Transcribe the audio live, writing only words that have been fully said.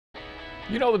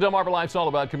You know the Delmarva Life's all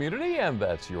about community, and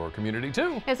that's your community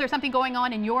too. Is there something going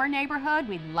on in your neighborhood?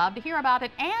 We'd love to hear about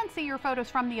it and see your photos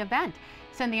from the event.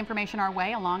 Send the information our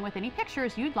way along with any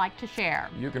pictures you'd like to share.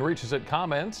 You can reach us at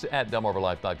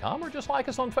comments@delmarvalife.com or just like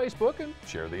us on Facebook and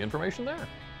share the information there.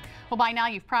 Well, by now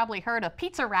you've probably heard of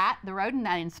Pizza Rat, the rodent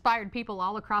that inspired people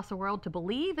all across the world to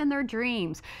believe in their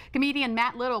dreams. Comedian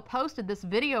Matt Little posted this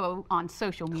video on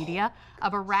social media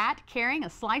of a rat carrying a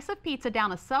slice of pizza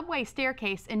down a subway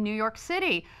staircase in New York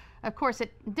City. Of course,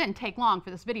 it didn't take long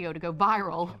for this video to go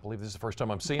viral. I can't believe this is the first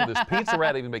time I'm seeing this. Pizza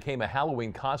Rat even became a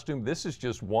Halloween costume. This is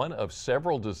just one of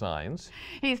several designs.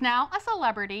 He's now a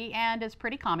celebrity and is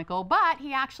pretty comical, but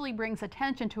he actually brings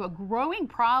attention to a growing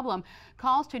problem.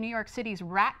 Calls to New York City's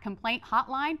rat complaint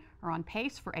hotline are on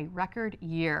pace for a record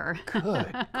year.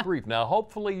 Good grief. Now,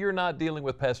 hopefully you're not dealing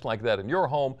with pests like that in your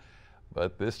home.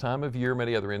 But this time of year,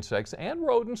 many other insects and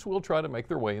rodents will try to make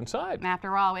their way inside.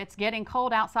 After all, it's getting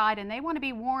cold outside and they want to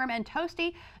be warm and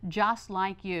toasty just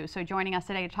like you. So joining us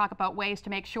today to talk about ways to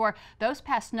make sure those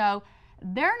pests know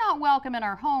they're not welcome in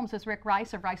our homes is Rick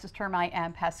Rice of Rice's Termite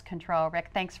and Pest Control.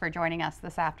 Rick, thanks for joining us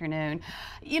this afternoon.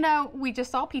 You know, we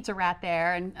just saw Pizza Rat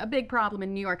there, and a big problem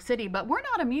in New York City, but we're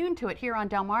not immune to it here on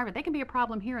Delmarva. They can be a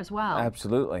problem here as well.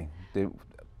 Absolutely.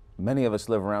 Many of us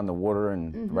live around the water,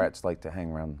 and rats like to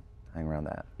hang around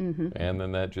that. And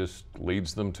then that just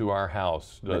leads them to our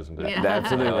house, doesn't it? Yeah.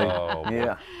 Absolutely. Oh,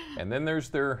 yeah. And then there's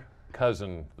their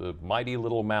cousin, the mighty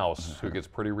little mouse, who gets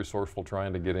pretty resourceful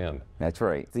trying to get in. That's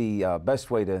right. The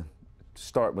best way to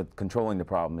start with controlling the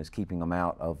problem is keeping them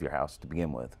out of your house to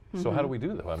begin with. So how do we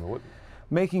do that? I mean,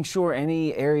 Making sure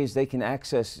any areas they can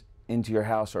access into your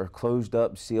house are closed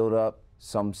up, sealed up.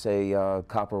 Some say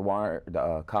copper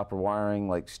wiring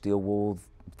like steel wool,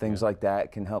 things like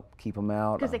that can help keep them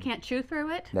out. Because they can't chew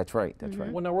through it? That's right, that's right.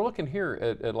 Well, now we're looking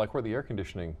here at like where the air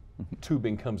conditioning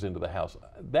tubing comes into the house.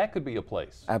 That could be a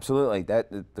place. Absolutely.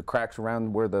 The cracks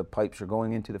around where the pipes are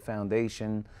going into the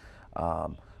foundation,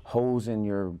 holes in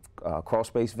your crawl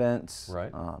space vents,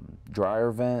 right.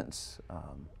 Dryer vents,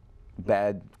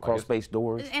 bad crawl space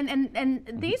doors. And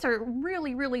these are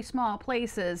really, really small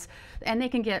places, and they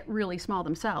can get really small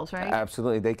themselves, right?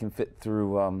 Absolutely. They can fit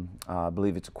through, I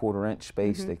believe it's a 1/4-inch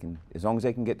space. They can, as long as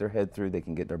they can get their head through, they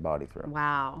can get their body through.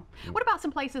 Wow. What about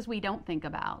some places we don't think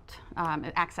about,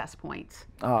 access points?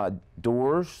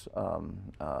 Doors,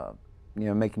 you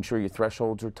know, making sure your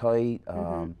thresholds are tight.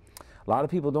 A lot of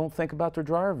people don't think about their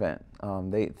dryer vent.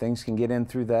 Things can get in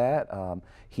through that.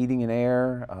 Heating and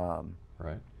air.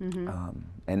 Right.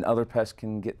 And other pests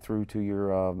can get through to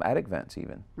your attic vents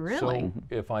even. Really? So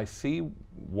if I see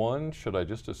one, should I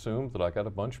just assume that I got a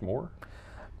bunch more?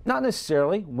 Not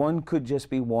necessarily. One could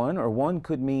just be one, or one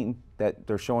could mean that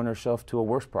they're showing themselves to a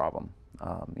worse problem.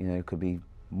 You know, it could be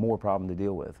more problem to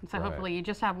deal with. So hopefully you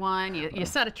just have one, you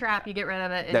set a trap, you get rid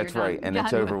of it, and that's you're right, done, and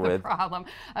it's done over with with. the problem.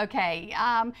 Okay,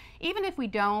 even if we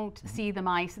don't see the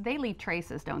mice, they leave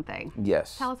traces, don't they?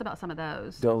 Yes. Tell us about some of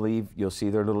those. They'll leave, you'll see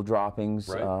their little droppings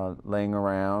laying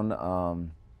around.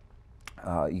 You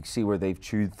can see where they've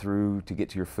chewed through to get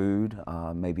to your food,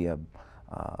 maybe a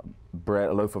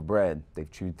loaf of bread.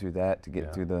 They've chewed through that to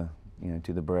get through the, you know,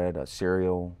 to the bread, a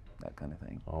cereal, that kind of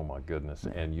thing. Oh my goodness,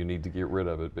 and you need to get rid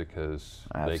of it because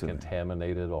they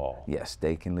contaminate it all. Yes,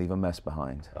 they can leave a mess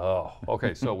behind. Oh,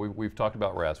 okay, so we've talked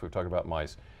about rats, we've talked about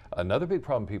mice. Another big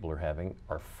problem people are having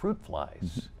are fruit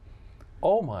flies.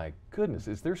 Oh my goodness,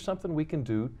 is there something we can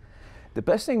do? The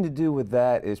best thing to do with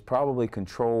that is probably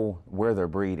control where they're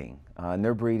breeding. And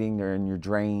they're breeding, they're in your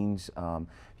drains.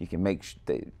 You can make,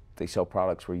 they sell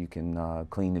products where you can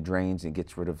clean the drains and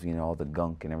gets rid of, you know, all the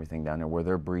gunk and everything down there where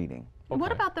they're breeding. Okay.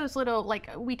 What about those little, like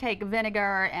we take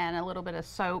vinegar and a little bit of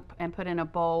soap and put in a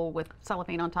bowl with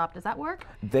cellophane on top, does that work?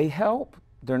 They help.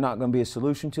 They're not going to be a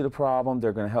solution to the problem.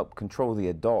 They're going to help control the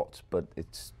adults, but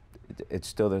it's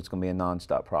still, there's going to be a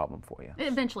non-stop problem for you. It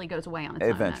eventually goes away on its own.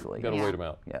 Eventually. You got to wait them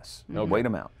out. Yes. No, wait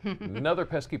them out. Another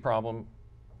pesky problem,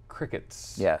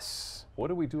 crickets. Yes. What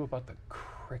do we do about the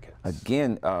crickets?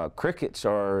 Again, crickets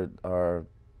are the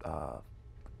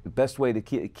best way to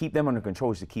keep them under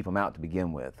control is to keep them out to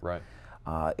begin with. Right.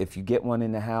 If you get one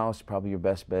in the house, probably your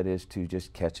best bet is to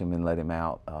just catch them and let them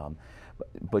out.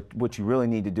 But what you really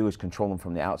need to do is control them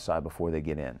from the outside before they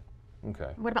get in.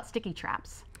 Okay. What about sticky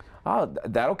traps? Oh,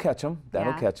 that'll catch them.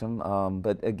 That'll catch them.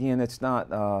 But again, it's not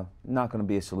going to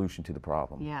be a solution to the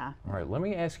problem. Yeah. All right. Let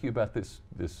me ask you about this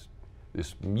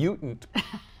mutant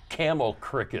camel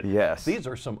cricket. Yes. These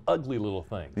are some ugly little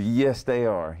things. Yes, they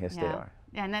are. Yes, they are.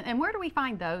 And where do we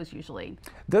find those usually?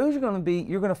 Those are going to be,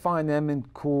 you're going to find them in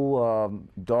cool,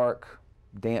 dark,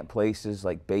 damp places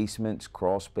like basements,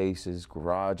 crawl spaces,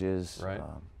 garages. Right.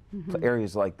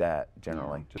 areas like that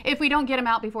generally. If we don't get them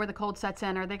out before the cold sets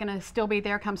in, are they going to still be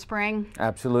there come spring?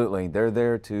 Absolutely. They're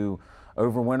there to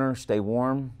overwinter, stay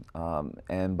warm,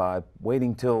 and by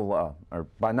waiting till, or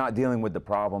by not dealing with the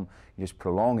problem, you're just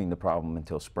prolonging the problem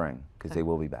until spring, because they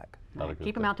will be back.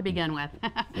 Keep them out to begin with.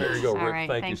 There you go, Rick. All right.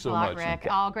 Thank you Thanks so a lot, much. Rick.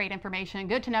 All great information.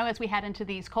 Good to know as we head into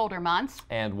these colder months.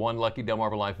 And one lucky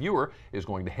Delmarva Life viewer is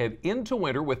going to head into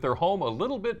winter with their home a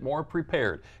little bit more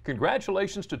prepared.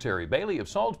 Congratulations to Terry Bailey of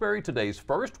Salisbury, today's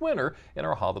first winner in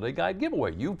our Holiday Guide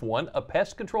giveaway. You've won a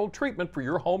pest control treatment for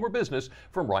your home or business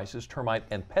from Rice's Termite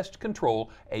and Pest Control,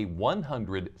 a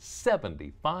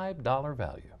 $175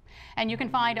 value. And you can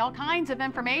find all kinds of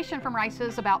information from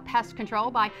Rice's about pest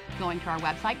control by going to our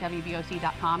website,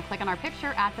 WBOC.com. Click on our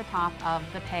picture at the top of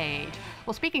the page.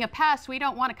 Well, speaking of pests, we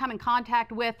don't want to come in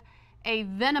contact with a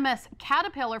venomous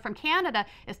caterpillar from Canada.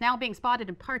 It's now being spotted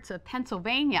in parts of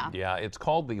Pennsylvania. Yeah, it's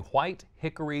called the white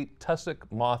hickory tussock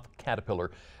moth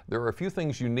caterpillar. There are a few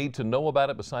things you need to know about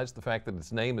it besides the fact that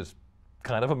its name is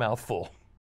kind of a mouthful.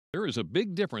 There is a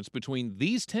big difference between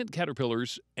these tent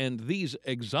caterpillars and these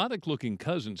exotic-looking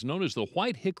cousins known as the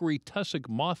white hickory tussock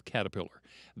moth caterpillar.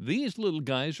 These little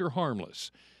guys are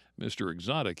harmless. Mr.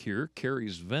 Exotic here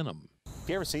carries venom. Have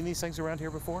you ever seen these things around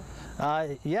here before?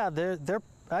 Yeah, they're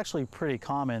actually pretty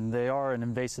common. They are an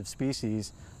invasive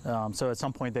species, so at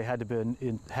some point they had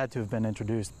to have been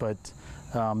introduced, but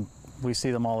we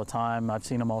see them all the time. I've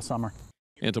seen them all summer.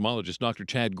 Entomologist Dr.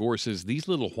 Chad Gore says these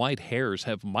little white hairs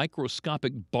have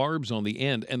microscopic barbs on the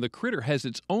end, and the critter has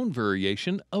its own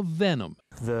variation of venom.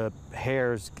 The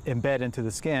hairs embed into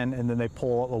the skin, and then they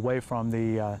pull away from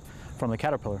the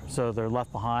caterpillar, so they're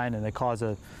left behind, and they cause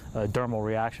a dermal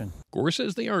reaction. Gore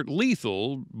says they aren't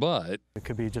lethal, but it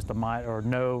could be just a minor or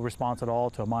no response at all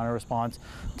to a minor response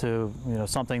to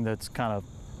something that's kind of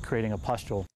creating a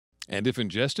pustule. And if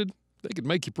ingested, they could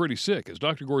make you pretty sick. As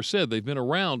Dr. Gore said, they've been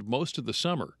around most of the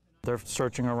summer. They're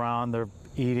searching around, they're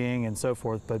eating and so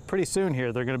forth, but pretty soon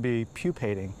here they're going to be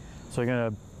pupating. So they're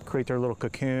going to create their little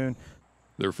cocoon.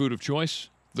 Their food of choice?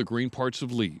 The green parts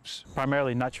of leaves.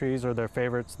 Primarily nut trees are their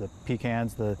favorites, the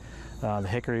pecans, the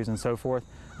hickories and so forth.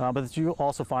 But you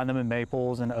also find them in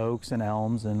maples and oaks and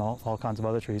elms and all kinds of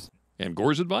other trees. And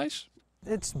Gore's advice?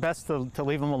 It's best to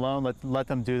leave them alone, let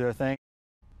them do their thing.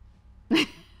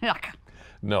 Yuck.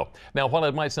 No. Now, while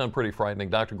it might sound pretty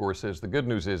frightening, Dr. Gore says the good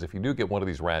news is if you do get one of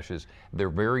these rashes, they're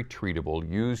very treatable.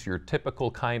 Use your typical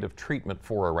kind of treatment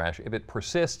for a rash. If it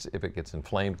persists, if it gets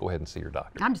inflamed, go ahead and see your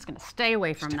doctor. I'm just going to stay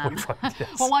away from them.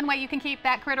 Yes. Well, one way you can keep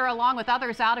that critter along with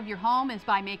others out of your home is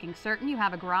by making certain you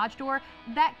have a garage door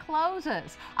that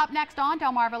closes. Up next on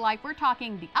Delmarva Life, we're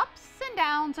talking the ups and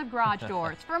downs of garage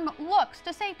doors, from looks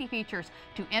to safety features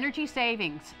to energy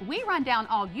savings. We run down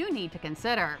all you need to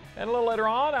consider. And a little later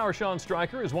on, our Sean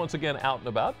Stryker is once again out and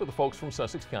about with the folks from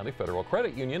Sussex County Federal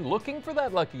Credit Union looking for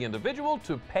that lucky individual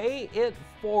to pay it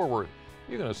forward.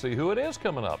 You're going to see who it is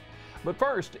coming up. But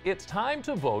first, it's time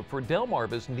to vote for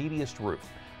Delmarva's Neediest Roof.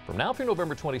 From now through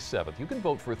November 27th, you can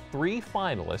vote for 3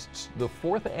 finalists. The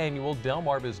 4th annual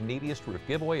Delmarva's Neediest Roof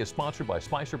giveaway is sponsored by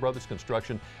Spicer Brothers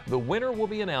Construction. The winner will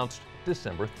be announced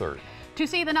December 3rd. To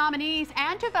see the nominees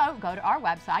and to vote, go to our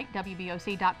website,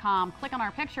 WBOC.com. Click on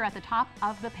our picture at the top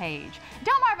of the page.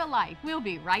 Delmarva Life, we'll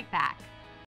be right back.